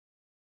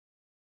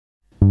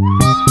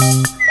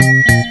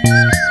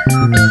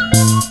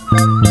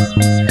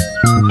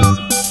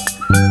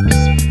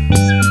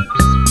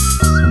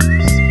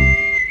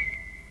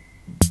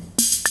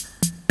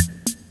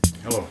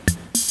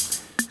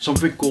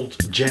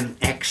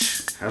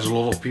GenX has a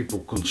lot of people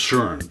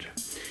concerned.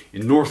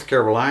 In North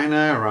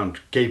Carolina, around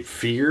Cape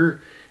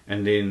Fear,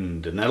 and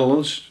in the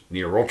Netherlands,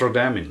 near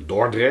Rotterdam, in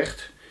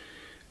Dordrecht,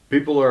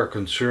 people are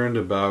concerned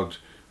about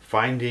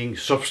finding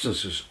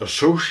substances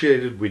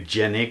associated with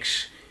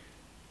GenX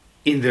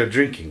in their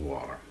drinking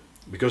water.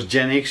 Because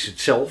GenX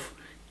itself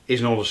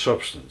is not a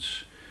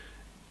substance.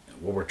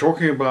 What we're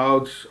talking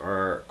about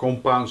are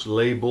compounds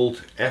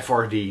labeled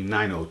FRD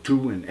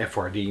 902 and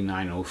FRD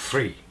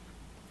 903.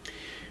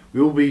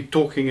 We will be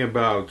talking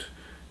about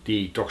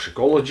the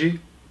toxicology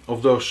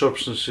of those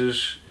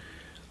substances,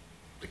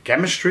 the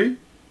chemistry,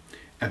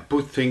 and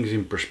put things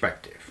in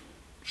perspective.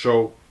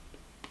 So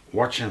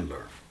watch and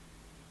learn.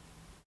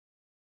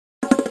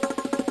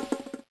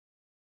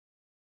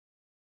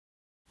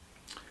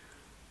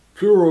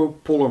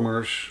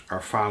 Fluoropolymers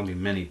are found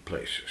in many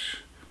places.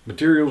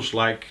 Materials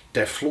like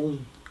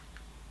Teflon,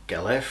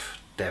 Calef,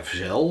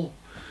 Tefzel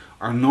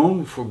are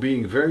known for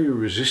being very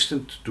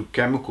resistant to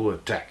chemical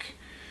attack,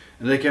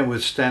 and they can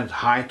withstand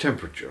high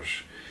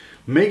temperatures,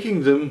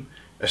 making them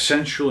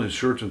essential in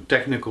certain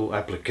technical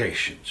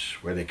applications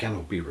where they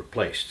cannot be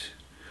replaced.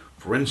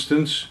 For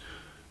instance,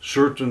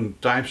 certain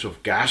types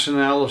of gas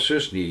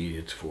analysis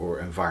needed for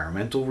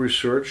environmental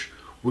research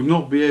would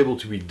not be able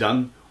to be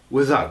done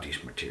without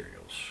these materials.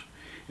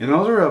 In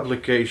other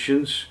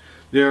applications,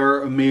 they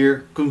are a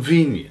mere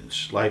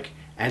convenience, like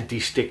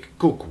anti-stick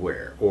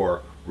cookware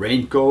or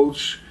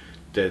raincoats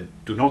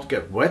that do not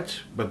get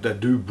wet but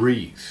that do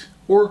breathe,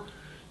 or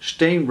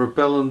stain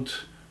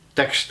repellent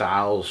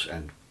textiles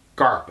and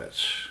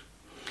carpets.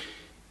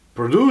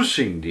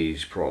 Producing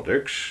these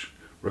products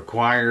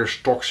requires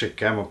toxic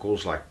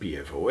chemicals like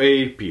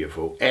PFOA,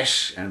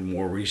 PFOS, and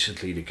more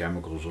recently the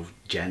chemicals of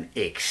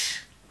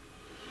GenX.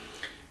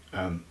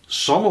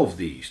 Some of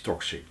these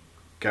toxic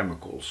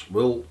chemicals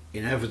will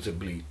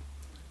inevitably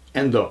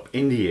end up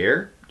in the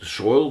air, the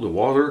soil, the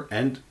water,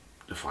 and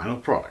the final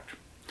product.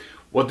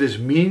 What this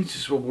means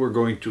is what we're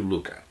going to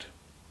look at.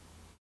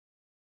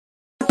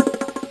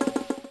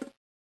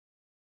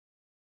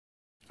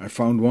 I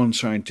found one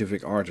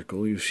scientific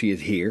article, you see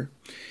it here.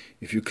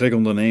 If you click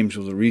on the names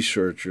of the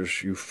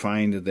researchers, you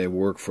find that they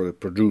work for the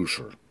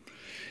producer.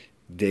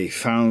 They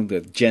found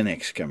that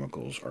GenX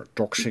chemicals are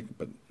toxic,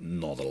 but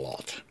not a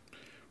lot.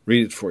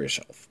 Read it for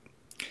yourself.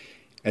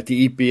 At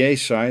the EPA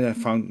side, I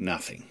found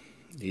nothing.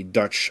 The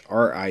Dutch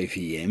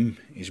RIVM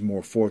is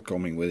more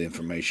forthcoming with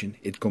information.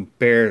 It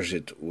compares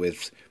it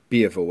with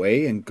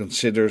PFOA and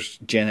considers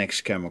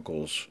GenX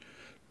chemicals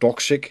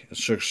toxic and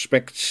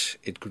suspects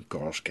it could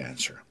cause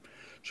cancer.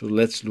 So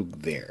let's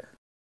look there.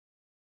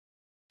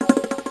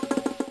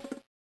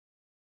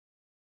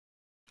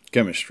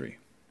 Chemistry.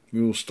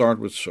 We will start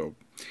with soap.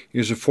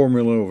 Here's a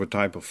formula of a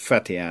type of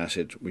fatty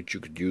acid which you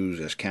could use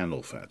as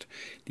candle fat.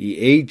 The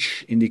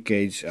H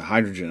indicates a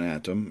hydrogen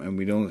atom, and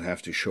we don't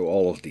have to show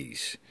all of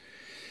these.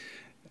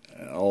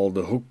 All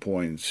the hook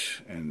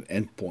points and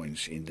end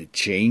points in the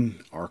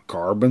chain are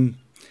carbon,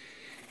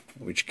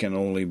 which can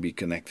only be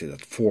connected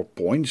at 4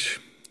 points.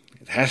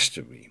 It has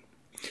to be.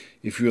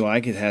 If you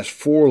like, it has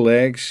 4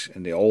 legs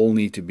and they all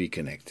need to be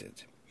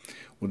connected.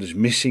 What is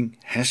missing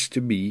has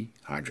to be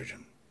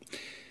hydrogen.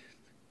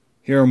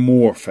 Here are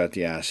more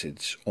fatty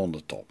acids on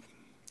the top.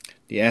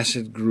 The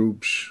acid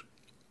groups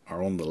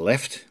are on the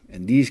left,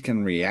 and these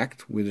can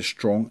react with a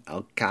strong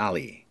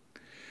alkali,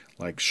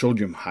 like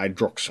sodium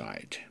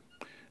hydroxide.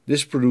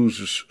 This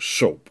produces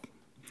soap.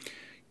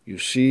 You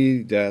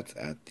see that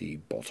at the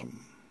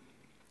bottom.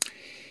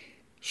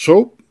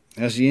 Soap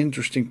has the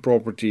interesting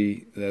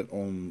property that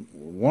on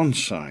one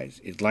side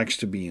it likes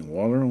to be in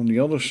water, on the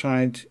other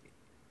side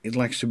it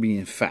likes to be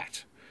in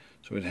fat.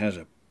 So it has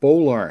a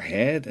polar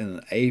head and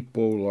an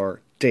apolar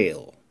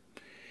tail.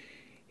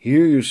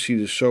 Here you see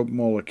the soap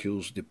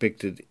molecules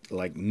depicted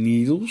like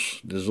needles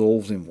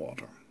dissolved in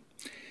water.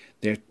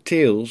 Their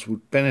tails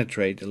would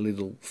penetrate a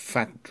little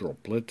fat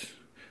droplet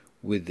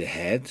with the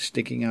head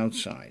sticking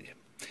outside.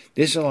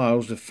 This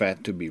allows the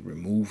fat to be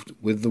removed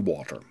with the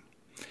water.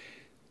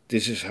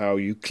 This is how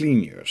you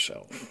clean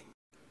yourself.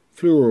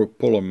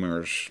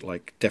 Fluoropolymers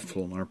like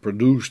Teflon are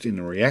produced in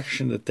a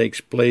reaction that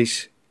takes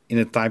place in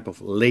a type of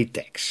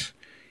latex.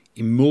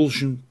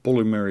 Emulsion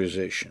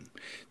polymerization.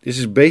 This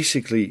is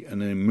basically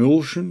an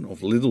emulsion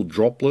of little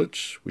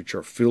droplets which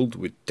are filled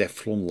with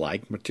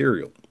Teflon-like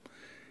material.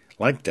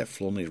 Like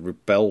Teflon, it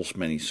repels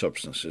many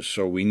substances,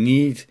 so we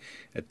need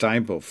a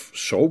type of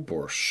soap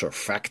or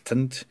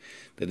surfactant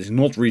that is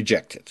not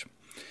rejected.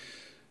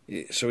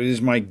 So it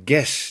is my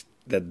guess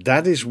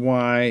that is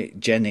why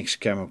GenX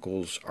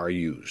chemicals are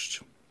used.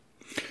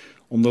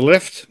 On the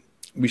left,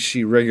 we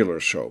see regular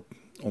soap.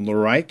 On the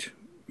right,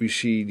 we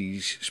see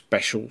these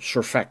special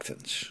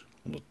surfactants.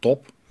 On the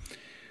top,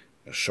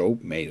 a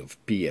soap made of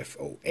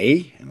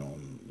PFOA, and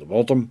on the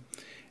bottom,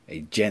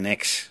 a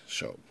GenX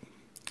soap.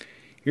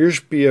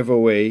 Here's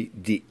PFOA,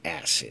 the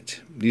acid.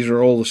 These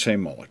are all the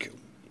same molecule.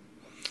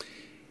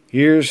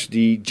 Here's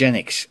the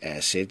GenX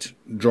acid,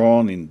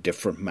 drawn in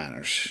different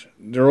manners.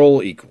 They're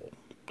all equal.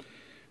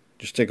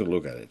 Just take a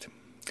look at it.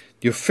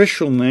 The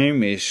official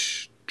name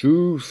is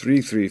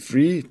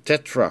 2,3,3,3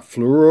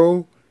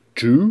 tetrafluoro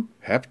 2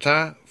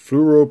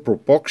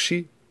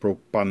 heptafluoropropoxy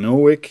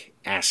propanoic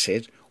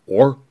acid,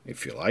 or,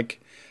 if you like,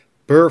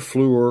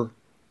 perfluor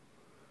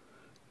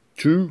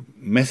 2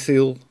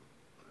 methyl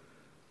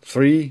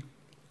 3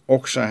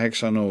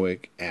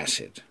 oxahexanoic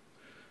acid.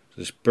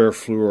 This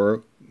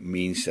perfluor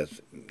means that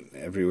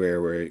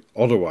everywhere where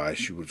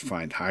otherwise you would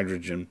find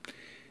hydrogen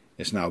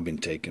has now been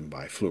taken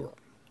by fluor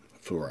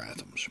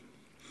atoms.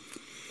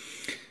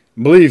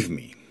 Believe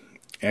me,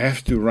 I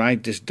have to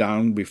write this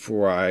down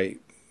before I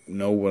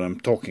know what I'm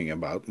talking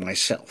about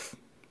myself.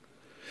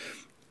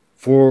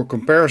 For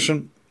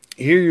comparison,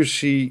 here you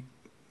see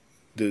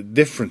the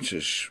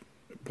differences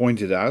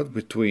pointed out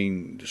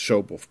between the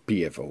soap of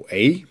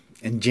PFOA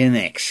and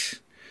GenX.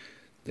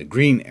 The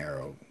green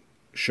arrow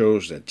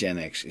shows that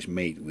GenX is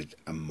made with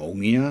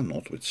ammonia,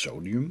 not with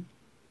sodium.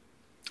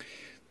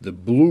 The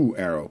blue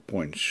arrow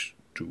points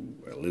to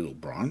a little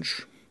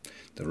branch.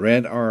 The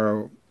red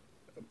arrow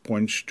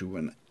points to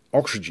an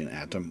oxygen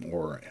atom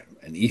or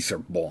an ether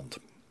bond.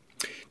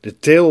 The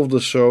tail of the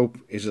soap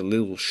is a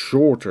little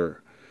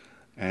shorter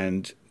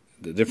and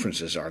the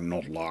differences are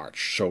not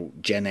large, so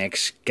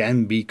GenX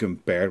can be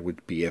compared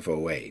with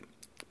PFOA.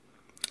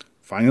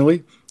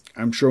 Finally,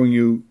 I'm showing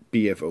you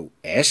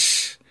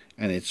PFOS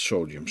and its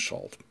sodium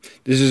salt.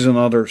 This is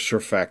another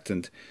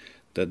surfactant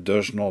that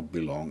does not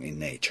belong in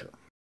nature.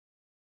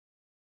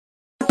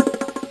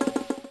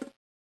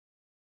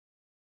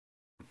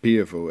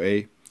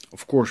 PFOA,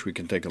 of course we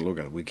can take a look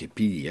at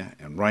Wikipedia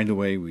and right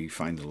away we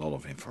find a lot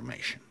of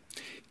information.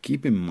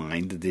 Keep in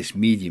mind that this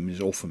medium is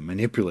often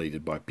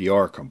manipulated by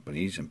PR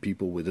companies and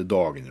people with a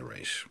dog in the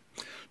race.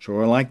 So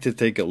I like to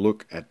take a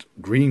look at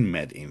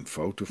GreenMed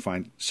info to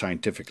find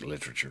scientific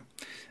literature.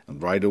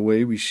 And right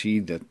away we see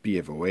that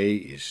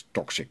PFOA is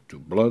toxic to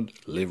blood,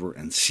 liver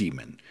and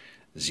semen.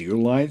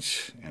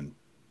 Zeolites and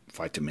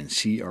vitamin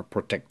C are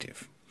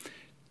protective.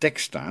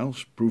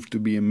 Textiles prove to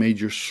be a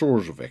major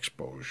source of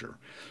exposure.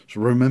 So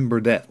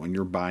remember that when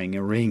you're buying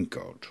a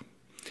raincoat.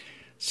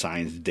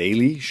 Science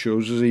Daily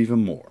shows us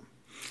even more.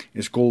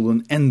 It's called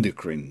an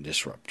endocrine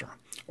disruptor,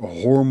 a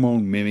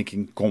hormone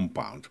mimicking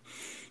compound.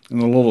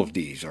 And a lot of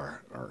these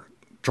are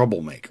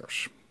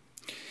troublemakers.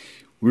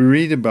 We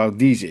read about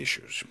these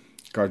issues: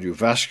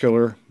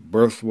 cardiovascular,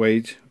 birth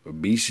weight,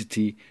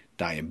 obesity,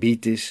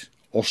 diabetes,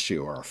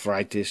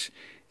 osteoarthritis,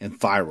 and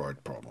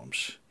thyroid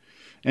problems.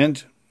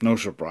 And, no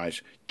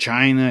surprise,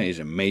 China is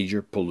a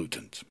major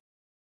pollutant.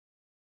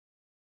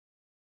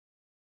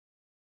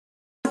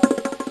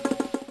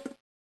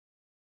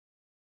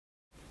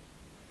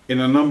 In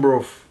a number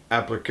of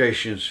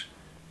applications,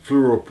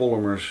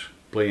 fluoropolymers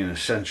play an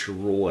essential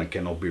role and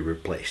cannot be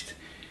replaced.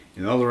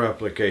 In other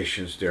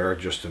applications, they are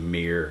just a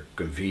mere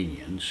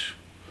convenience.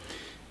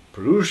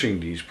 Producing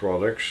these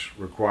products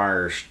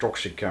requires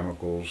toxic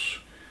chemicals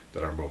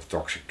that are both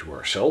toxic to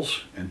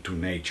ourselves and to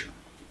nature.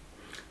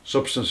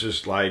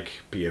 Substances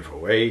like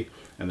PFOA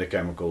and the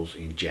chemicals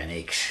in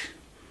GenX.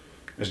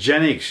 As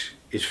GenX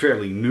is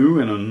fairly new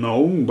and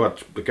unknown,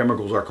 but the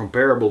chemicals are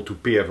comparable to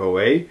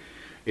PFOA,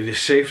 it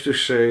is safe to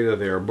say that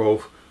they are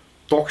both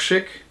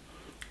toxic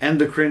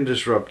endocrine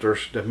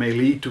disruptors that may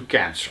lead to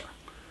cancer.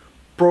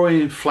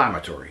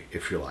 Pro-inflammatory,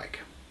 if you like.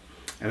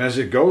 And as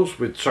it goes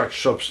with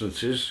such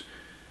substances,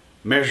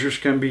 measures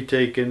can be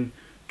taken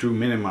to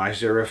minimize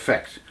their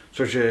effect,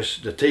 such as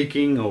the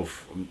taking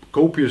of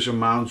copious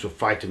amounts of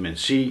vitamin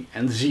C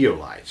and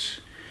zeolites.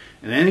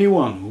 And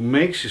anyone who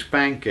makes his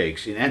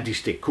pancakes in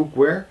anti-stick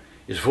cookware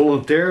is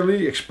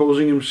voluntarily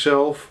exposing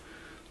himself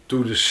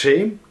to the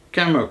same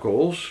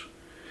chemicals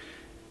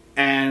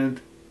and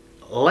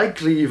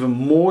likely even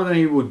more than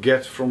he would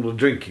get from the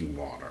drinking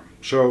water.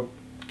 So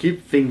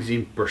keep things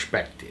in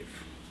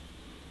perspective.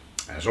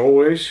 As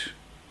always,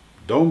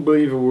 don't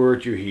believe a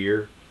word you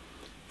hear.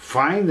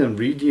 Find and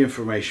read the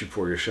information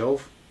for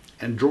yourself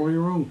and draw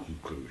your own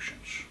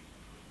conclusions.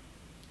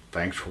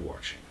 Thanks for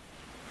watching.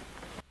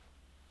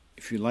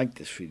 If you liked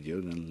this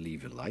video, then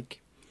leave a like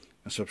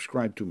and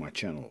subscribe to my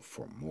channel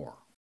for more.